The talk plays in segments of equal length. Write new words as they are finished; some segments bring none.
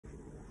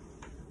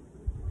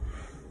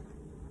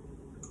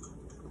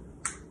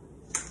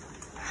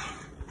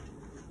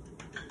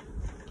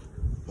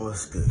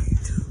What's good,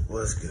 YouTube?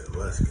 What's good?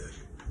 What's good?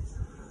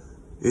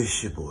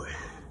 It's your boy,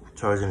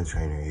 Tarzan the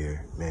trainer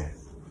here, man.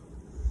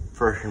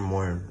 First in the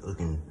morning,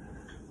 looking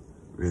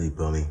really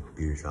bummy,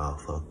 beard's all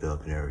fucked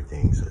up and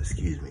everything, so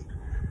excuse me.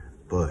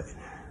 But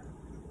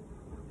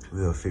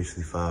we are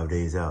officially 5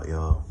 days out,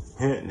 y'all.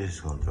 This is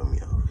gonna throw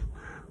me off,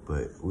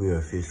 but we are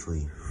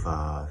officially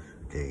 5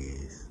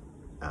 days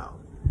out.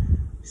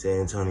 San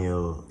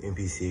Antonio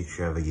NPC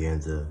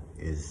Extravaganza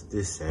is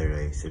this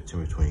Saturday,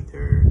 September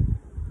 23rd.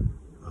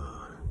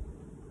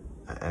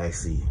 I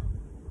actually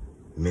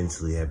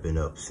mentally have been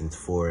up since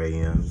 4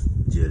 a.m.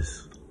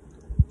 just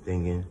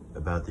thinking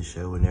about the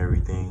show and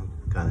everything.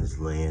 Kind of just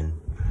laying,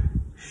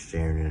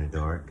 staring in the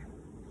dark.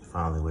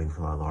 Finally waiting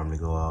for my alarm to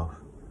go off.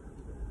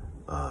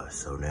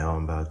 So now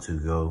I'm about to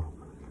go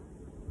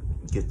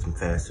get some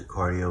faster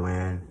cardio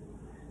in,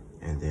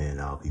 and then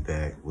I'll be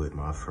back with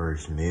my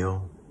first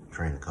meal,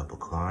 train a couple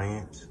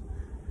clients,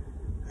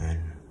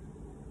 and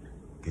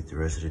get the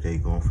rest of the day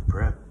going for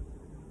prep.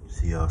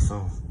 See y'all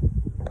soon.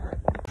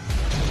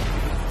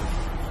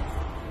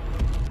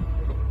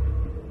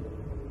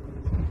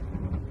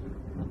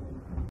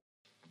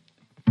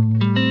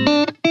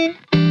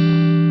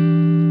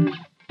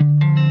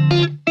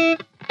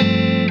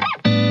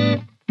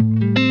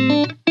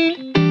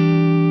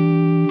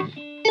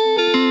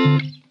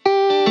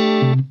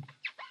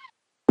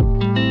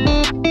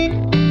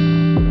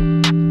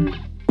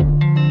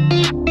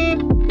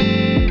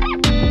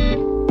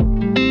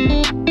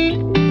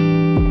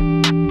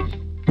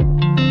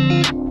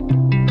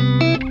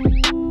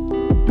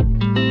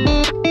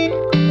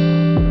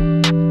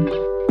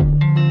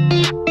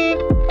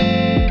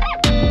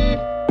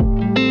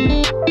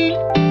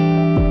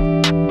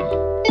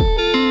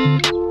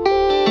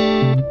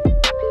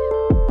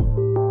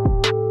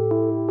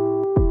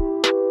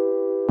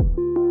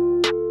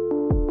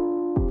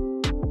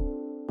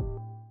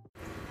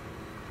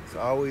 It's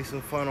always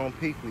some fun on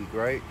peak week,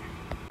 right?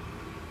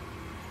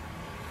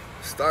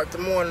 Start the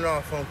morning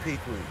off on peak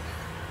week.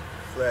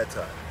 Flat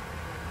top.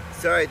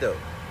 It's alright though.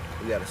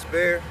 We got a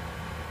spare.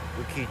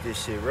 We keep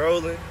this shit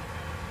rolling.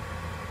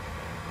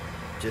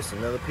 Just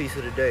another piece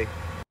of the day.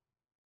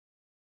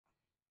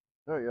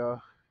 Alright,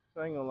 y'all.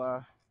 I ain't gonna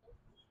lie.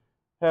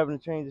 Having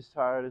to change this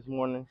tire this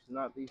morning is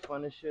not the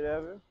funnest shit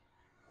ever.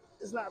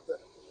 It's not the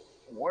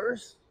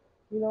worst,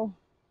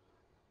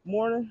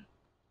 morning.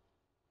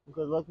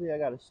 Because luckily I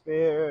got a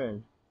spare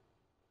and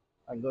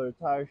I can go to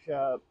the tire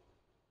shop.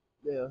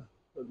 They'll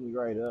hook me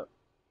right up.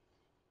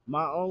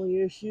 My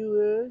only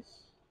issue is,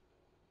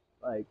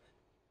 like,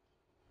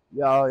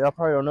 y'all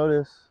probably don't know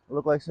this. I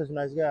look like such a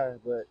nice guy,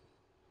 but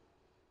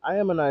I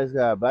am a nice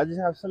guy. But I just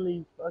have some of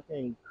these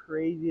fucking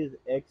craziest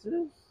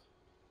exes.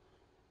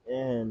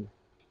 And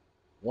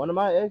one of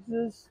my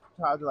exes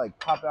tried to like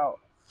pop out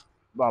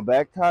my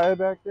back tire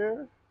back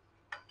there,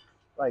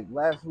 like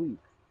last week.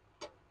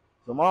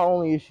 So my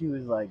only issue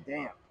is like,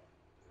 damn,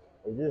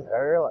 is this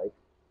her like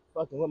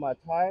fucking with my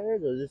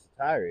tires, or is this a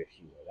tire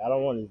issue? Like, I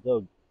don't want to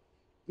go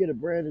get a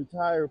brand new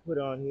tire put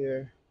on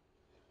here,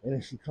 and then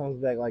she comes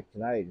back like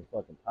tonight and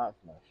fucking pops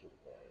my shit.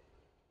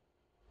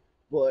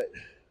 But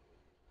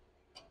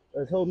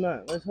let's hope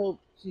not. Let's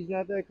hope she's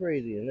not that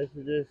crazy, and this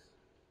is just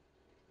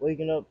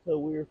waking up to a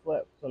weird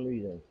flap for some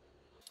reason.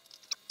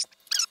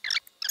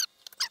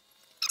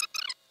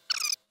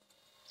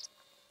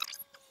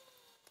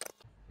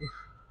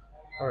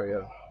 Alright,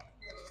 yo.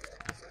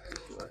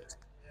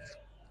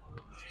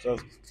 So,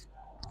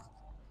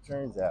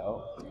 turns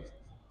out,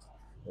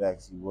 it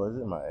actually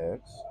wasn't my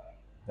ex.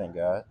 Thank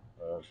God.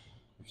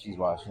 If she's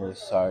watching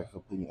this, sorry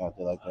for putting it out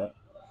there like that.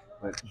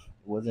 But it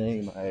wasn't any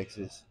of my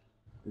exes.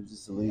 It was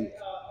just a leak.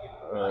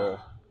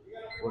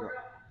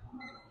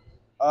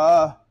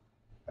 I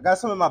got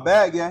some in my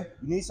bag, yeah.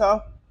 You need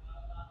some?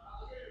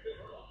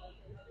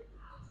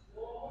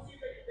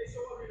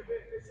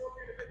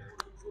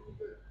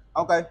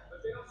 Okay.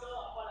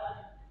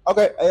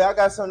 Okay, hey, I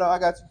got some though. I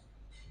got you.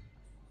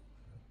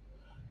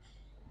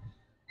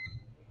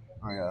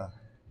 Alright,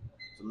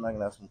 so I'm not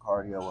gonna have some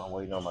cardio while I'm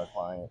waiting on my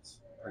clients,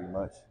 pretty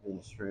much, in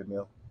this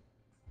treadmill.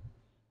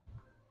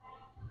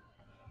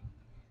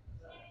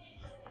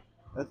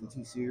 Nothing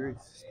too serious,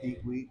 it's peak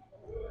week.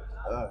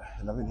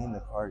 And I've been hitting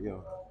the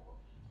cardio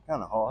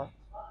kind of hard,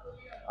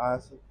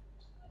 honestly.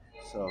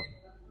 So,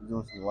 I'm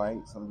doing some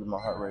lights, I'm getting my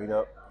heart rate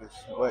up, get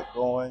sweat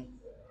going,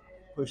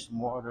 push some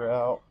water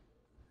out,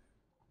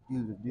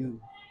 do.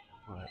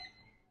 But,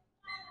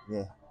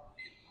 yeah.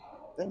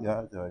 Thank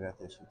God, though, I got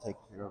that shit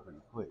taken care of pretty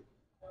quick.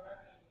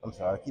 I'm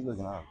sorry, I keep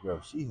looking out, bro.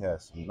 She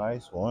has some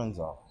nice ones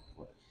on.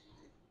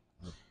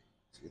 Let's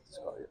get this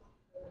cardio.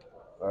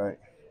 Alright,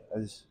 I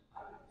just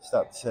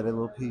stopped to set a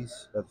little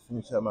piece. About to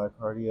finish up my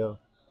cardio,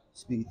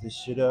 speed this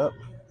shit up.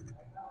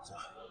 So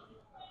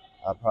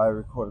I'll probably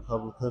record a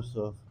couple of clips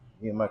of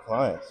me and my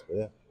clients. But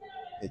yeah,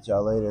 hit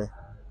y'all later.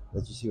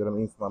 Let you see what I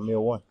mean for my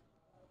meal one.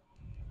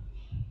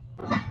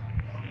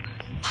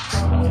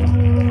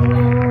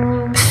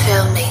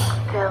 Feel me.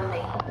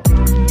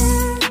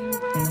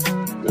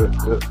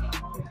 Good.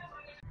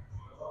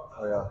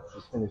 Oh yeah,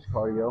 just finished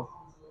cardio.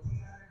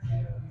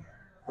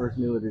 First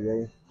meal of the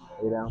day.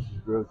 8 ounces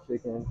grilled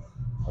chicken,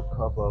 a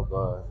cup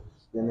of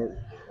spinach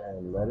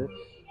and lettuce,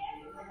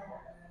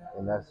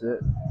 and that's it.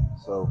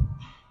 So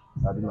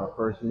I do my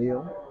first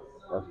meal.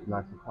 That's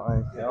my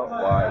compliance out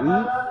while I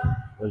eat.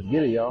 Let's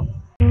get it, y'all.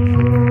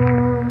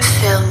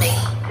 Feel me.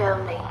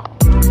 Feel me.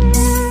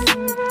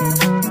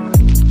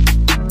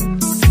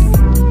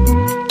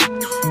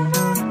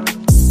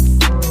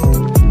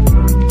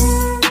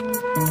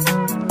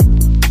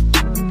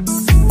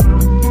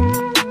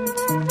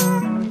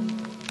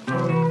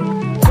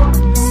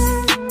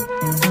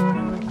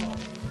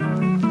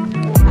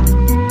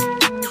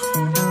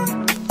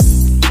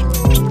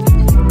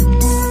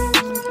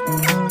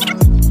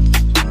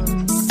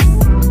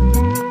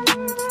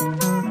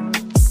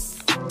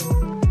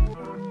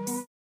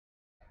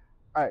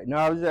 All right, no,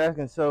 I was just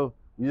asking. So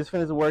we just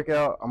finished the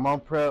workout. I'm on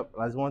prep.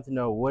 I just want to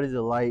know, what is it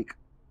like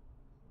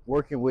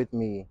working with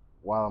me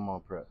while I'm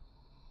on prep?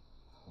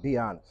 Be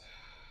honest.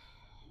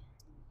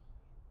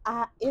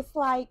 It's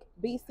like,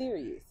 be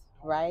serious,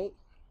 right?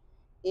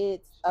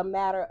 It's a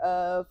matter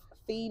of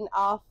feeding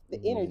off the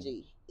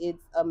energy.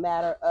 It's a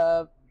matter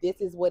of,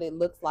 this is what it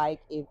looks like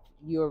if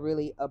you're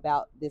really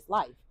about this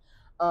life.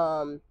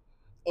 And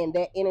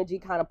that energy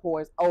kind of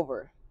pours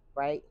over,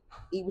 right?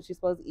 Eat what you're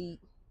supposed to eat,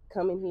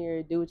 come in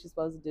here, do what you're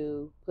supposed to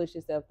do, push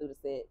yourself through the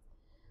set.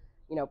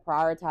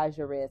 Prioritize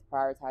your rest,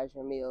 prioritize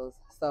your meals.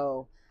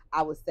 So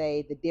I would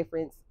say the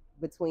difference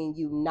between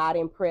you not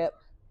in prep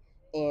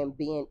and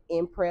being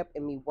in prep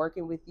and me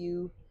working with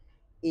you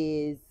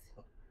is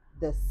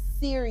the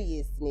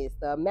seriousness,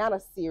 the amount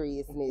of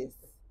seriousness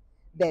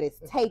that is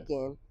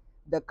taken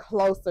the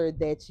closer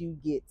that you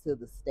get to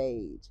the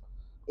stage.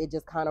 It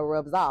just kind of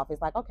rubs off.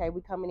 It's like, okay,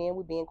 we coming in,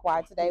 we being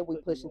quiet today, we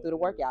pushing through the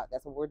workout.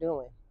 That's what we're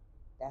doing.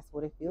 That's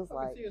what it feels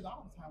like. Serious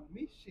all the time with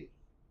me, shit.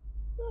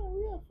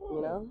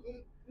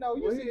 No,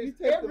 you serious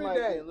every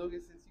day.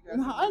 Lucas, since you got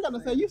no, I ain't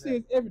gonna say you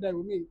serious every day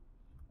with me.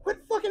 Quit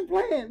fucking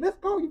playing. Let's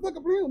go. You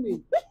fucking playing with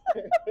me.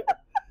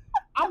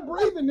 I'm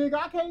breathing, nigga.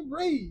 I can't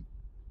breathe.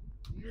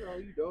 You know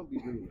you don't be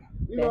breathing.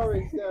 You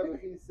already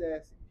established he's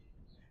sassy.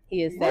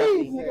 He is sassy.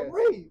 Breathe, nigga,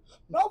 breathe.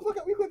 Don't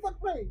fucking, we quit fucking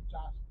playing,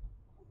 Josh.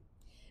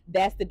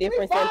 That's the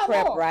difference in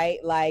prep,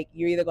 right? Like,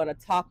 you're either gonna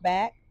talk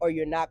back or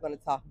you're not gonna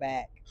talk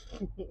back.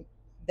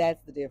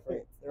 That's the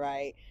difference,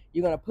 right?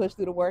 You're gonna push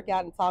through the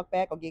workout and talk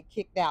back, or get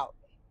kicked out.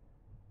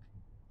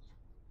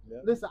 Yeah.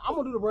 Listen, I'm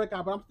gonna do the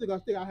workout, but I'm still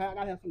gonna I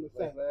gotta have something to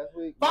say. Last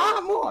week,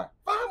 five more,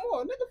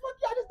 nigga. Fuck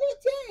you! I just did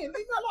 10. Leave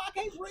me alone. I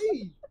can't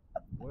breathe.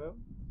 Well,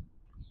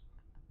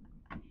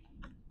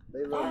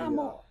 they love five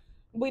more.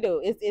 We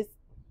do. It's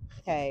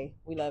okay.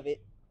 We love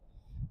it.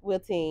 We're a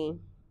team.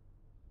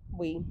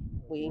 We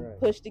right.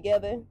 Push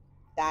together,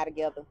 die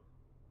together.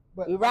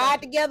 But we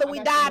ride together, we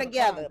die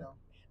together.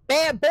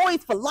 Bad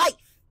boys for life.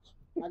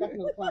 I got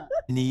another client.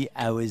 Many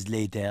hours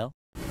later.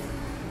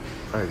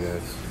 Alright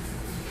guys,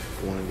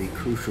 one of the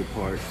crucial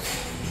parts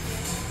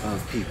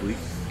of peak week,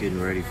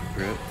 getting ready for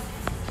prep,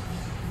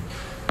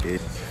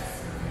 is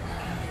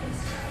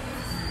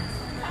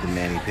the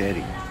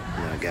mani-pedi.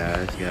 Now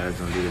guys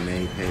don't do the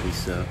mani-pedi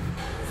stuff,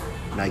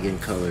 not getting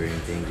color or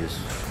anything, just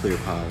clear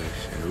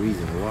polish. And the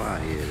reason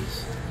why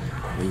is,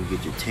 when you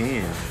get your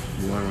tan,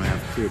 you want to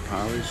have clear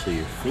polish so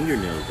your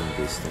fingernails don't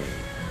get stained.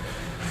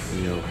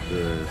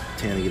 The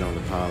tan will get on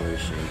the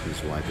polish and you can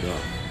just wipe it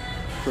off.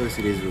 Plus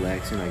it is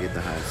relaxing. I get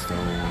the hot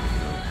stone,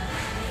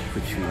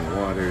 put you in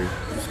water,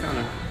 just kind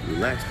of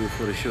relax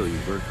before the show.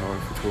 You've worked hard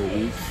for 12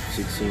 weeks,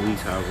 16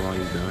 weeks, however long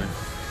you've done.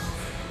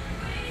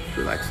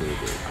 Relax a little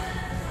bit.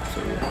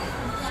 So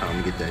yeah, it's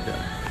time to get that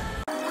done.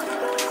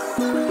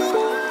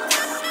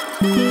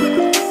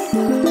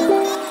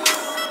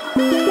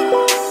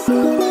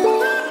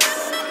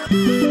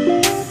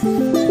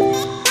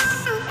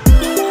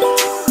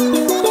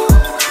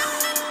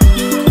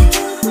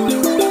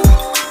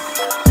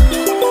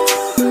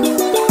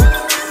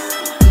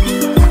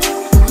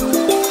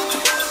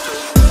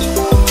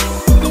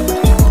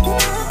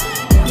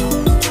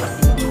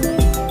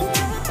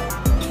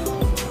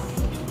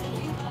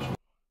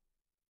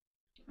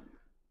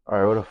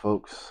 Alright, what up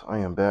folks? I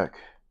am back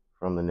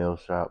from the nail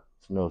shop,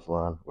 nail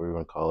salon, whatever you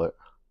want to call it.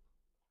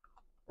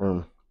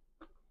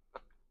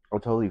 I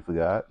totally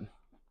forgot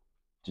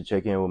to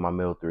check in with my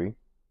meal 3,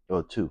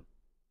 or 2.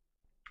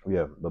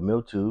 Yeah, but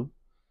meal 2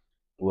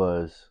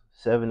 was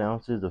 7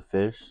 ounces of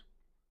fish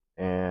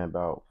and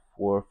about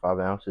 4 or 5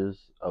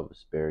 ounces of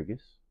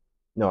asparagus.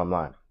 No, I'm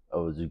lying,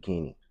 of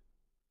zucchini.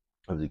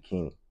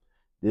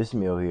 This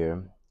meal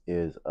here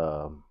is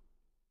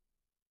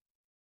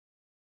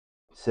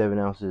 7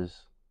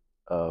 ounces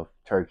of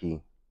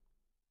turkey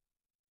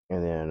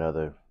and then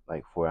another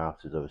like 4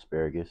 ounces of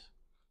asparagus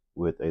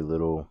with a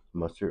little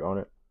mustard on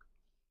it.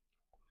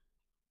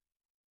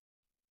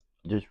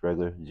 Just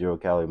regular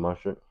 0-calorie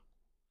mustard.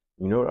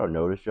 You know what I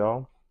noticed,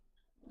 y'all?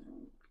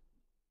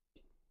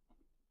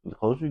 The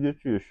closer you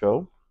get to your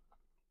show,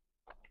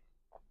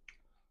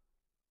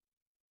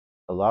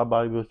 a lot of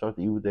bodybuilders start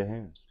to eat with their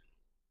hands.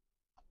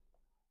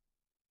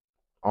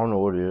 I don't know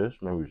what it is.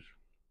 Maybe it's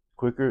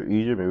quicker,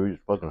 easier. Maybe we're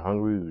just fucking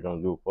hungry. We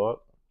don't give a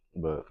fuck.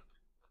 But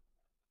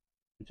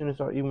We tend to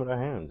start eating with our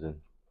hands, and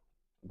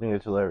I think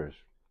it's hilarious.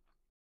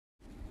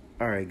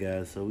 Alright,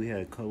 guys, so we had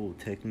a couple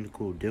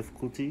technical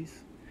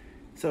difficulties.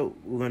 So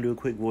we're going to do a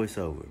quick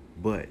voiceover.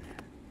 But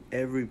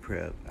every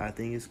prep, I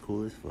think it's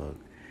cool as fuck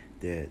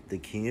that the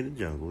king of the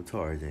jungle,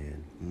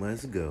 Tarzan,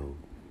 must go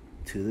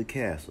to the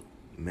castle.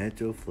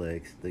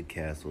 Metroflex, the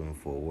castle in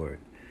Fort Worth.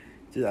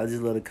 I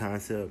just love the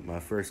concept.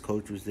 My first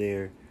coach was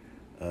there.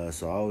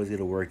 So I always get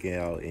a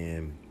workout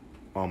in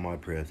all my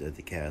preps at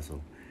the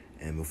castle.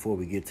 And before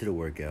we get to the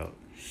workout,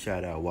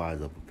 shout out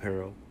Wise Up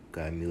Apparel.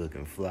 Got me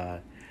looking fly.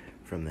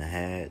 From the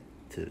hat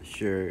to the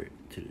shirt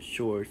to the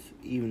shorts,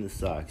 even the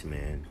socks,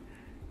 man.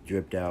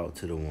 Dripped out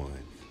to the ones.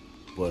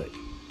 But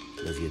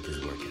let's get this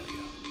workout,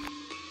 y'all.